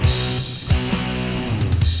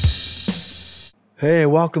Hey,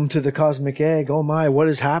 welcome to the Cosmic Egg. Oh my, what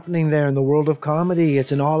is happening there in the world of comedy?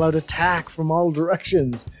 It's an all-out attack from all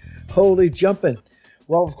directions. Holy jumping.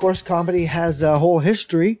 Well, of course, comedy has a whole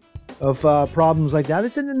history of problems like that.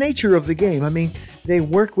 It's in the nature of the game. I mean, they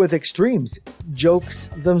work with extremes. Jokes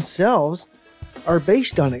themselves are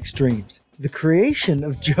based on extremes. The creation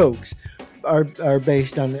of jokes are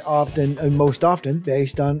based on most often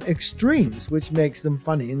based on extremes, which makes them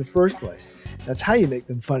funny in the first place. That's how you make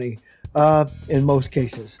them funny. In most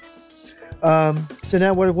cases. So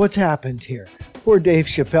now what's happened here? Poor Dave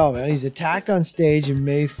Chappelle, man. He's attacked on stage on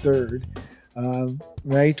May 3rd,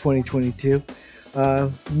 right, 2022.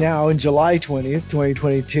 Now in July 20th,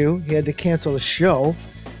 2022, he had to cancel the show,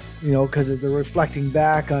 because they're reflecting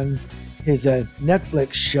back on his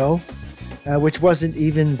Netflix show, which wasn't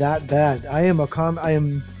even that bad. I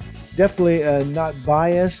am definitely not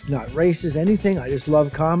biased, not racist, anything. I just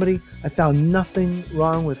love comedy. I found nothing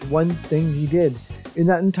wrong with one thing he did in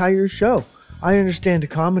that entire show. I understand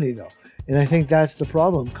comedy though, and I think that's the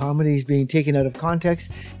problem. Comedy is being taken out of context.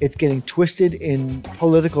 It's getting twisted in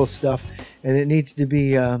political stuff, and it needs to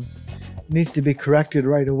be corrected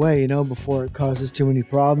right away, before it causes too many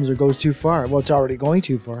problems or goes too far. Well, it's already going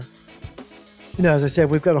too far. As I said,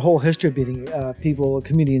 we've got a whole history of being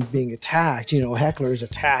comedians being attacked, hecklers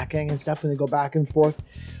attacking and stuff, and they go back and forth.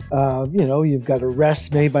 You've got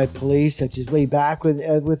arrests made by police, such as way back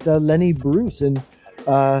with Lenny Bruce in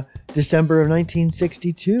December of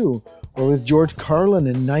 1962, or with George Carlin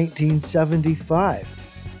in 1975.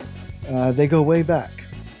 They go way back.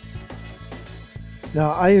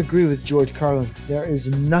 Now, I agree with George Carlin. There is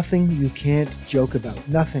nothing you can't joke about.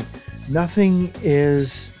 Nothing. Nothing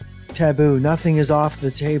is taboo. Nothing is off the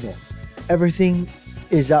table. Everything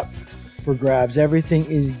is up for grabs. Everything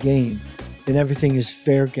is game, and everything is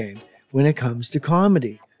fair game when it comes to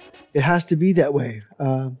comedy. It has to be that way.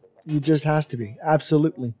 It just has to be.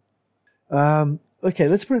 Absolutely. Okay,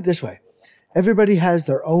 let's put it this way. Everybody has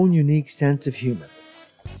their own unique sense of humor.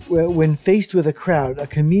 When faced with a crowd, a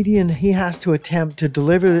comedian, he has to attempt to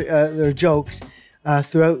deliver their jokes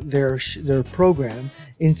throughout their program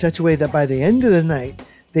in such a way that by the end of the night,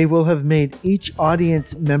 they will have made each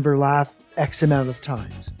audience member laugh X amount of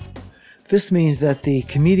times. This means that the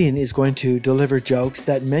comedian is going to deliver jokes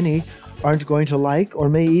that many aren't going to like or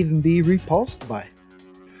may even be repulsed by.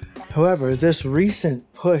 However, this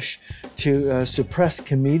recent push to suppress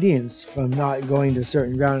comedians from not going to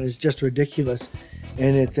certain ground is just ridiculous,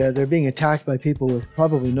 and they're being attacked by people with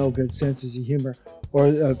probably no good senses of humor,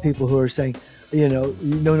 or people who are saying, no,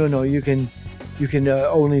 you can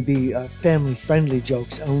only be family-friendly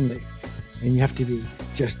jokes only, and you have to do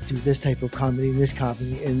this type of comedy and this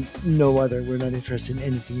comedy and no other. We're not interested in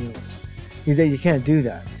anything else. You can't do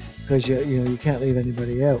that because you can't leave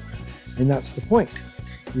anybody out, and that's the point.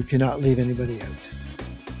 You cannot leave anybody out.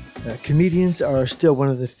 Comedians are still one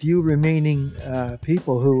of the few remaining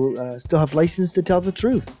people who still have license to tell the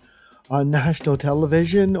truth on national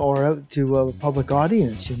television or out to a public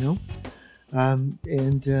audience.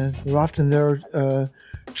 And they're often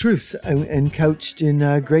truth and couched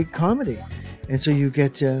in great comedy. And so you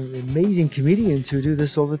get amazing comedians who do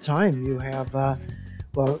this all the time. You have,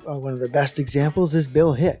 one of the best examples is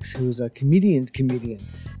Bill Hicks, who's a comedian,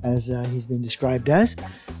 as he's been described as,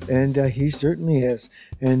 and he certainly is.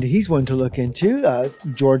 And he's one to look into.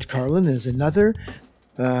 George Carlin is another.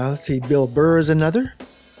 Bill Burr is another.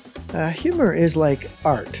 Humor is like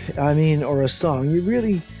art, or a song. You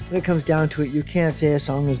really, when it comes down to it, you can't say a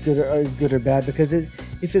song is good or bad, because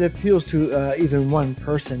if it appeals to even one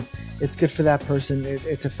person, it's good for that person.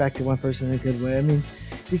 It's affected one person in a good way.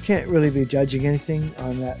 You can't really be judging anything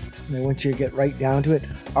on that. Once you get right down to it,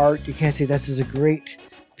 art, you can't say this is a great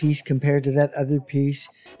piece compared to that other piece,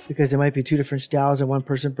 because there might be two different styles and one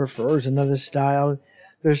person prefers another style.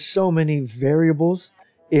 There's so many variables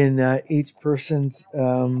in each person's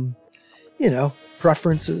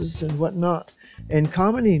preferences and whatnot, and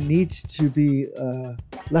comedy needs to be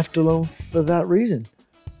left alone for that reason.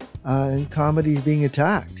 And comedy is being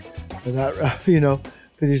attacked for that,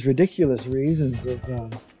 for these ridiculous reasons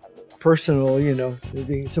of personal,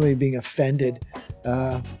 somebody being offended.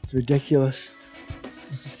 It's ridiculous.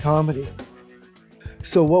 This is comedy.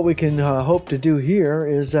 So what we can hope to do here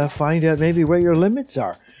is find out maybe where your limits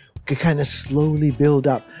are. We can kind of slowly build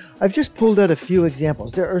up. I've just pulled out a few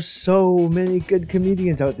examples. There are so many good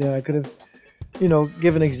comedians out there I could have,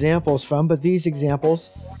 given examples from, but these examples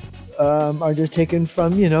are just taken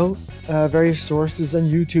from, various sources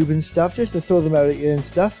on YouTube and stuff, just to throw them out at you and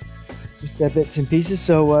stuff. Just bits and pieces.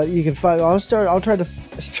 So you can find, I'll try to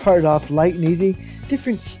start off light and easy.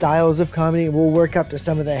 Different styles of comedy. We'll work up to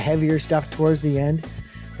some of the heavier stuff towards the end.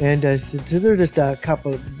 And so they're just a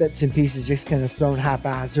couple of bits and pieces just kind of thrown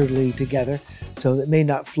haphazardly together. So it may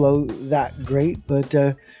not flow that great, but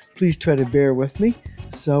please try to bear with me.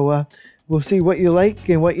 So we'll see what you like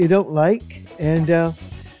and what you don't like. And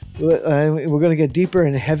we're going to get deeper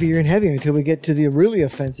and heavier until we get to the really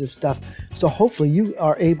offensive stuff. So hopefully you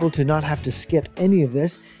are able to not have to skip any of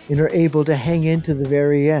this and are able to hang in to the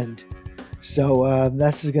very end. So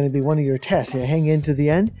this is going to be one of your tests. You hang in to the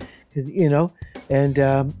end, you know,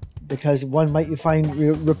 and because one might you find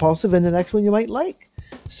repulsive and the next one you might like.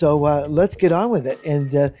 So let's get on with it.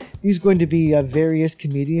 And these are going to be various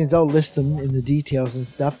comedians. I'll list them in the details and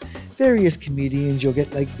stuff. Various comedians. You'll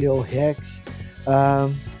get like Bill Hicks.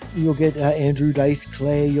 You'll get Andrew Dice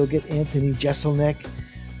Clay. You'll get Anthony Jeselnik,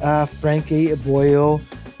 Frank A. Boyle.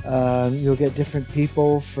 You'll get different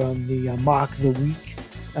people from the Mock the Week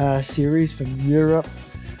series from Europe,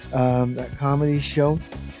 that comedy show.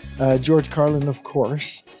 George Carlin, of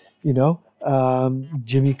course. You know,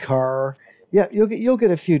 Jimmy Carr. Yeah, you'll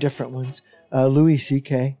get a few different ones. Louis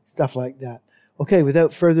C.K., stuff like that. Okay,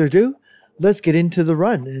 without further ado, let's get into the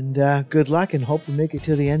run. And good luck, and hope you make it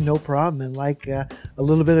to the end, no problem, and like a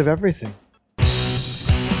little bit of everything.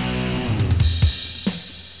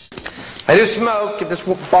 I do smoke. If this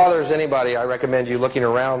bothers anybody, I recommend you looking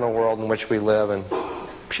around the world in which we live and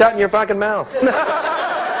shutting your fucking mouth.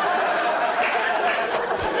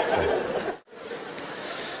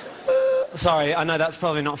 Sorry, I know that's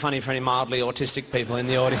probably not funny for any mildly autistic people in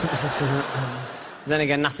the audience. Then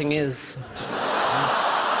again, nothing is.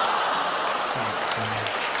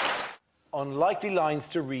 Unlikely lines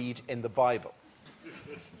to read in the Bible.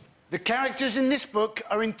 The characters in this book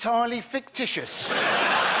are entirely fictitious.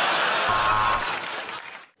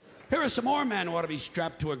 Here are some more men who ought to be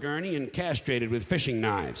strapped to a gurney and castrated with fishing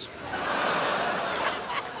knives.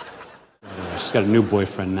 She's got a new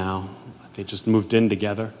boyfriend now. They just moved in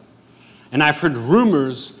together. And I've heard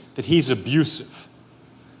rumors that he's abusive,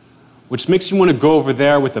 which makes you want to go over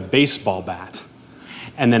there with a baseball bat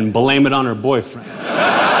and then blame it on her boyfriend.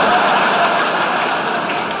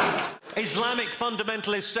 Islamic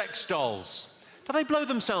fundamentalist sex dolls. Do they blow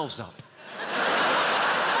themselves up?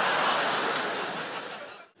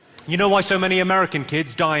 You know why so many American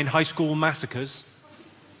kids die in high school massacres?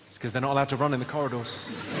 It's because they're not allowed to run in the corridors.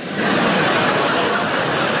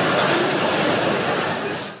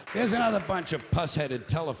 Here's another bunch of puss-headed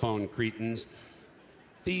telephone cretins.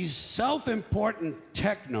 These self-important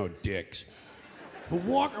techno dicks who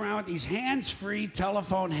walk around with these hands-free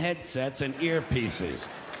telephone headsets and earpieces.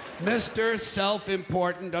 Mr.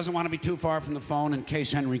 Self-Important doesn't want to be too far from the phone in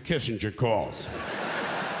case Henry Kissinger calls.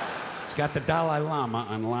 He's got the Dalai Lama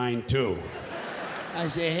on line 2. I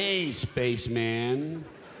say, hey, spaceman,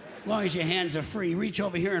 as long as your hands are free, reach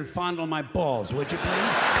over here and fondle my balls, would you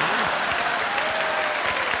please?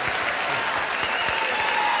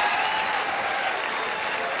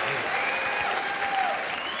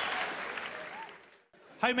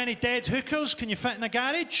 How many dead hookers can you fit in a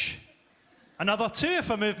garage? Another 2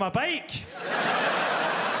 if I move my bike.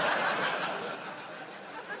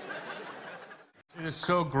 It is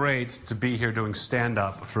so great to be here doing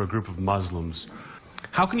stand-up for a group of Muslims.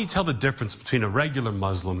 How can you tell the difference between a regular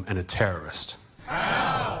Muslim and a terrorist?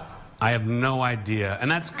 How? I have no idea, and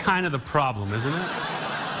that's kind of the problem, isn't it?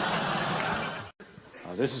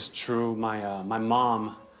 This is true. My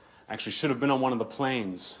mom actually should have been on one of the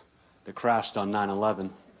planes that crashed on 9/11.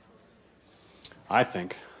 I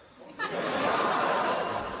think.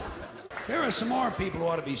 There are some more people who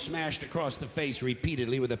ought to be smashed across the face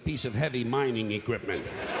repeatedly with a piece of heavy mining equipment.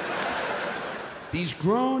 These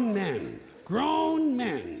grown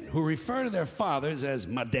men who refer to their fathers as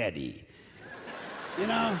my daddy. You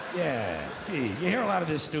know? Yeah. Gee, you hear a lot of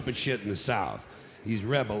this stupid shit in the South. These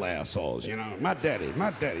rebel assholes, you know. My daddy,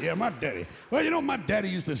 yeah, my daddy. Well, you know what my daddy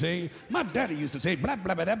used to say? My daddy used to say, blah,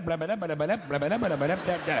 blah, blah, blah, blah, blah, blah, blah, blah, blah, blah,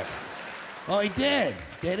 blah, blah. Oh, he did?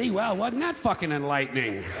 Did he? Well, wasn't that fucking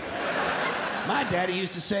enlightening? My daddy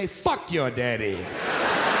used to say, fuck your daddy.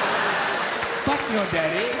 Fuck your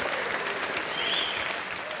daddy.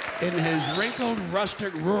 In his wrinkled,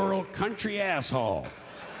 rustic, rural, country asshole.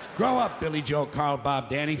 Grow up, Billy Joe, Carl, Bob,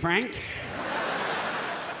 Danny, Frank.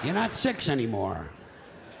 You're not 6 anymore.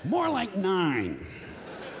 More like 9.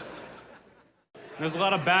 There's a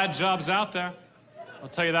lot of bad jobs out there. I'll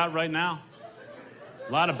tell you that right now.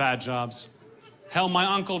 A lot of bad jobs. Hell, my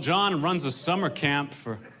Uncle John runs a summer camp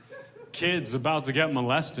for kids about to get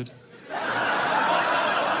molested.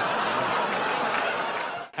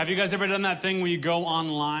 Have you guys ever done that thing where you go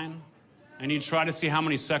online and you try to see how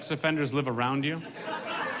many sex offenders live around you?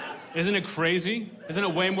 Isn't it crazy? Isn't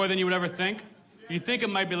it way more than you would ever think? You think it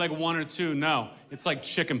might be like 1 or 2. No, it's like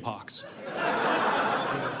chicken pox.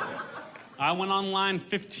 I went online,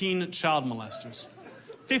 15 child molesters.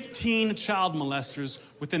 15 child molesters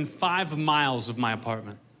within 5 miles of my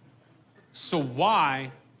apartment. So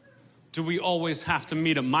why do we always have to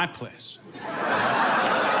meet at my place?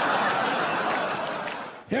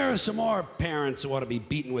 Here are some more parents who ought to be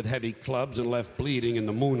beaten with heavy clubs and left bleeding in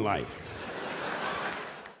the moonlight.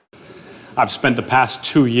 I've spent the past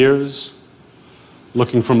 2 years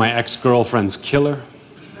looking for my ex-girlfriend's killer.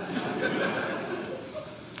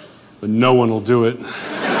 But no one will do it.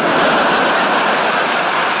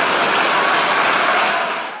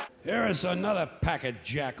 Here is another pack of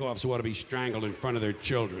jack-offs who ought to be strangled in front of their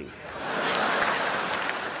children.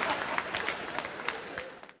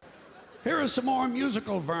 Here are some more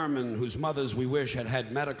musical vermin whose mothers we wish had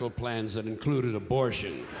had medical plans that included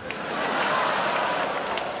abortion.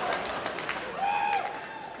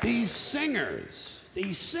 These singers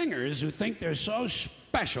who think they're so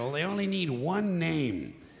special, they only need one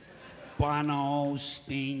name. Bono,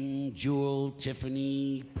 Sting, Jewel,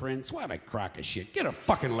 Tiffany, Prince. What a crock of shit. Get a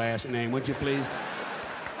fucking last name, would you please?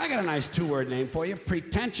 I got a nice 2-word name for you.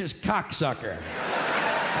 Pretentious cocksucker.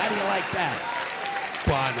 How do you like that?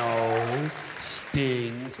 Bono,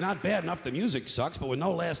 Sting. It's not bad enough the music sucks, but with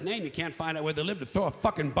no last name, you can't find out where they live to throw a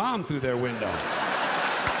fucking bomb through their window.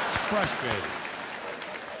 It's frustrating.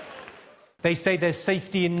 They say there's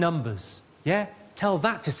safety in numbers. Yeah? Tell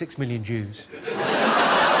that to 6 million Jews.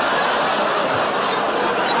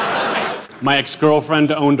 My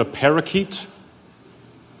ex-girlfriend owned a parakeet.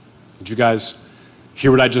 Did you guys hear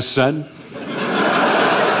what I just said?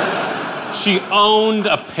 She owned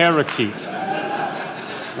a parakeet.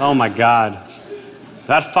 Oh my God.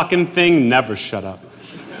 That fucking thing never shut up.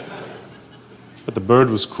 But the bird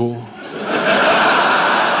was cool.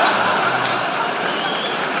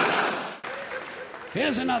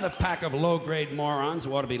 Here's another pack of low-grade morons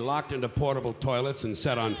who ought to be locked into portable toilets and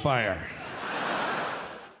set on fire.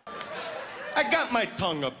 I got my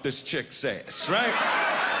tongue up this chick's ass, right?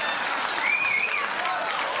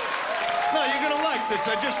 No, you're gonna like this.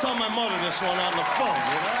 I just told my mother this one on the phone,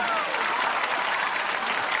 you know?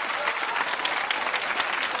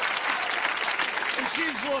 And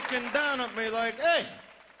she's looking down at me like, hey,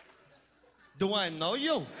 do I know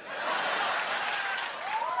you?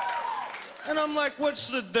 And I'm like, what's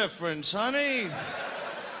the difference, honey?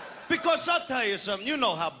 Because I'll tell you something, you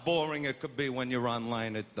know how boring it could be when you're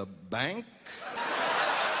online at the bank.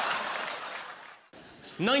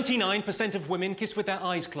 99% of women kiss with their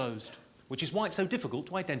eyes closed, which is why it's so difficult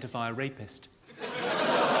to identify a rapist.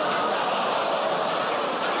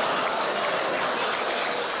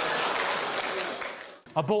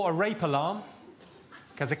 I bought a rape alarm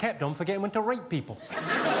because I kept on forgetting when to rape people.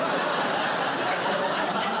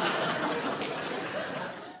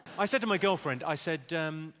 I said to my girlfriend, I said,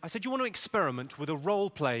 you want to experiment with a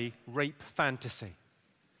role-play rape fantasy?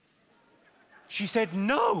 She said,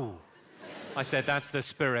 no. I said, that's the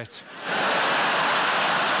spirit.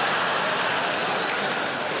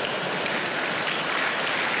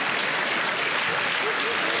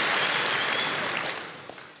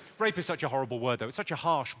 Rape is such a horrible word, though. It's such a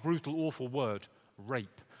harsh, brutal, awful word.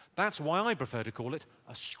 Rape. That's why I prefer to call it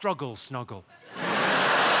a struggle snuggle.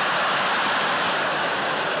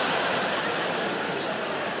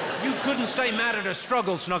 You couldn't stay mad at a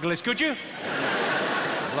struggle snugglist, could you?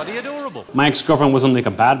 Bloody adorable. My ex-girlfriend wasn't like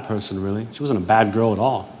a bad person, really. She wasn't a bad girl at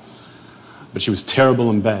all. But she was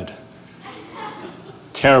terrible in bed.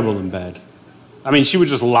 Terrible in bed. I mean, she would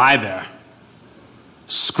just lie there,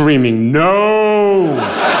 screaming, no!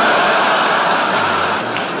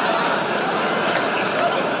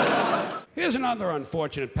 Here's another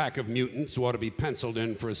unfortunate pack of mutants who ought to be penciled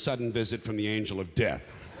in for a sudden visit from the angel of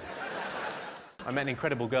death. I met an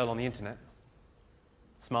incredible girl on the internet.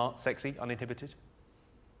 Smart, sexy, uninhibited.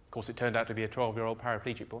 Of course, it turned out to be a 12-year-old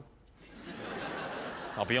paraplegic boy.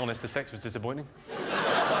 I'll be honest, the sex was disappointing.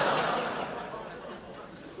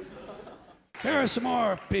 There are some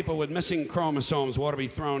more people with missing chromosomes who ought to be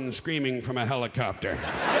thrown screaming from a helicopter.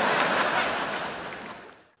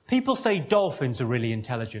 People say dolphins are really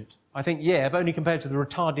intelligent. I think, yeah, but only compared to the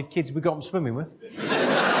retarded kids we got them swimming with.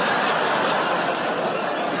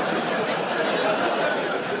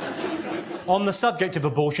 On the subject of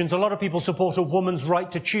abortions, a lot of people support a woman's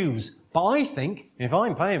right to choose. But I think, if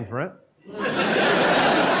I'm paying for it...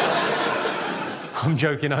 I'm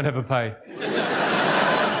joking, I never pay.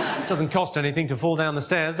 It doesn't cost anything to fall down the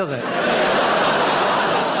stairs, does it?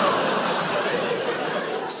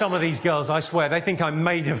 Some of these girls, I swear, they think I'm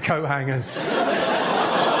made of coat hangers.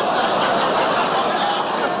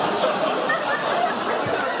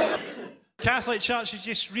 Catholic Church has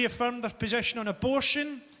just reaffirmed their position on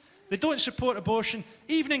abortion. They don't support abortion,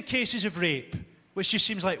 even in cases of rape, which just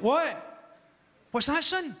seems like, what? What's that,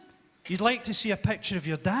 son? You'd like to see a picture of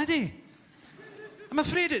your daddy? I'm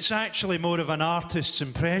afraid it's actually more of an artist's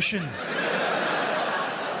impression.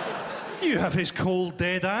 You have his cold,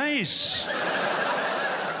 dead eyes.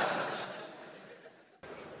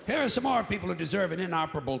 Here are some more people who deserve an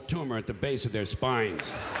inoperable tumor at the base of their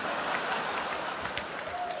spines.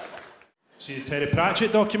 See the Terry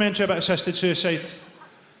Pratchett documentary about assisted suicide?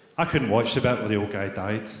 I couldn't watch the bit where the old guy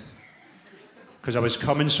died because I was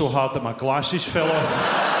coming so hard that my glasses fell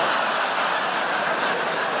off.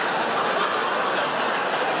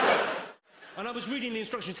 And I was reading the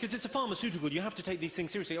instructions, because it's a pharmaceutical, you have to take these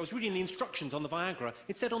things seriously. I was reading the instructions on the Viagra.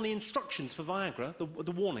 It said on the instructions for Viagra,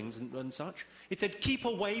 the warnings and such, it said, keep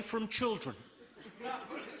away from children.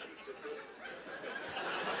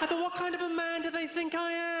 I thought, what kind of a man do they think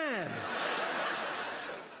I am?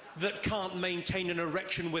 That can't maintain an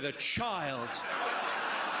erection with a child.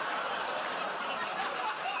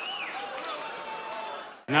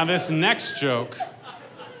 Now this next joke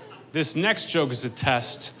is a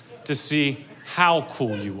test to see how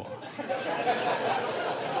cool you are.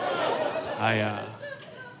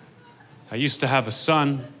 I used to have a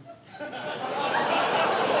son.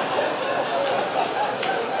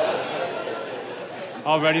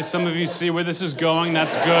 Already some of you see where this is going,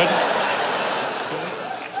 that's good.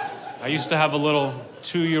 I used to have a little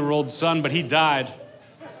 2-year-old son, but he died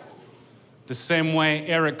the same way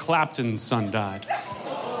Eric Clapton's son died.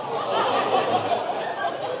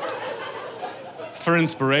 For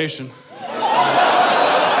inspiration.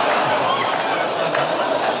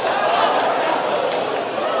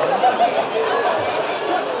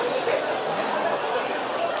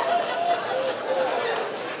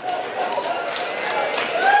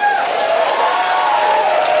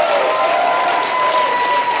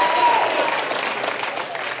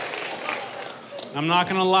 I'm not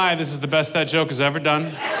gonna lie, this is the best that joke has ever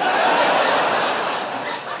done.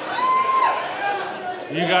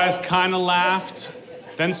 You guys kind of laughed,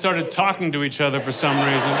 then started talking to each other for some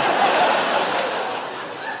reason.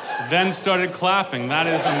 Then started clapping. That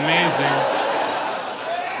is amazing.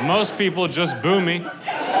 Most people just boo me.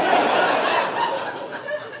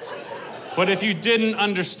 But if you didn't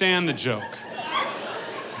understand the joke,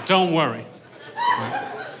 don't worry.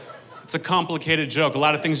 It's a complicated joke. A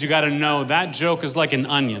lot of things you gotta know. That joke is like an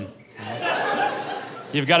onion.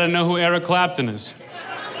 You've gotta know who Eric Clapton is.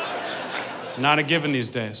 Not a given these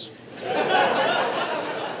days.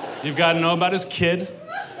 You've gotta know about his kid.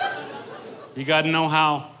 You gotta know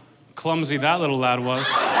how clumsy that little lad was.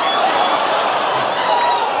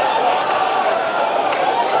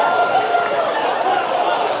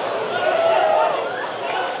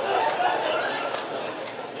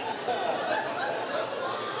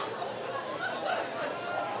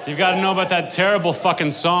 You've got to know about that terrible fucking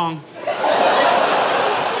song.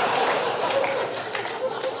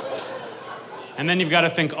 And then you've got to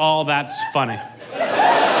think, oh, that's funny. There's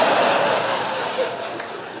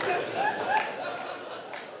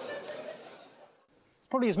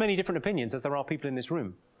probably as many different opinions as there are people in this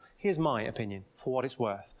room. Here's my opinion, for what it's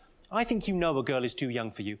worth. I think you know a girl is too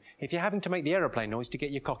young for you if you're having to make the aeroplane noise to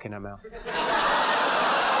get your cock in her mouth.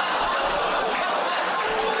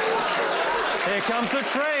 Here comes the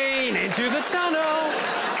train into the tunnel.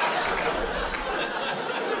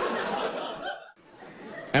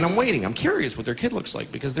 And I'm waiting. I'm curious what their kid looks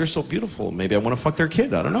like because they're so beautiful. Maybe I want to fuck their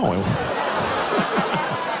kid. I don't know.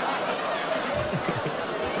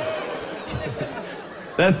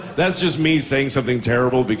 That's just me saying something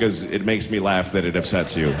terrible because it makes me laugh that it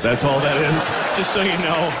upsets you. That's all that is. Just so you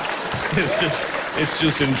know, it's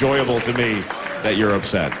just enjoyable to me that you're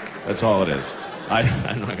upset. That's all it is.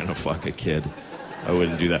 I'm not gonna fuck a kid. I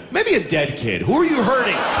wouldn't do that. Maybe a dead kid. Who are you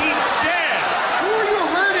hurting? He's dead. Who are you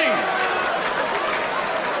hurting?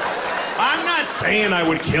 I'm not saying I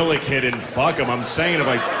would kill a kid and fuck him. I'm saying if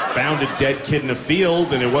I found a dead kid in a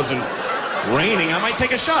field and it wasn't raining, I might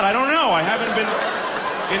take a shot. I don't know. I haven't been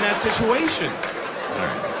in that situation. All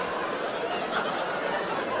right.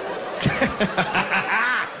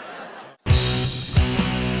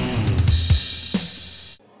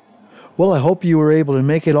 Well, I hope you were able to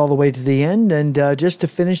make it all the way to the end. And just to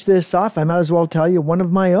finish this off, I might as well tell you one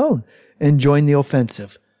of my own and join the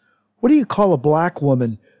offensive. What do you call a black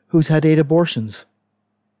woman who's had 8 abortions?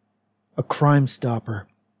 A Crime Stopper.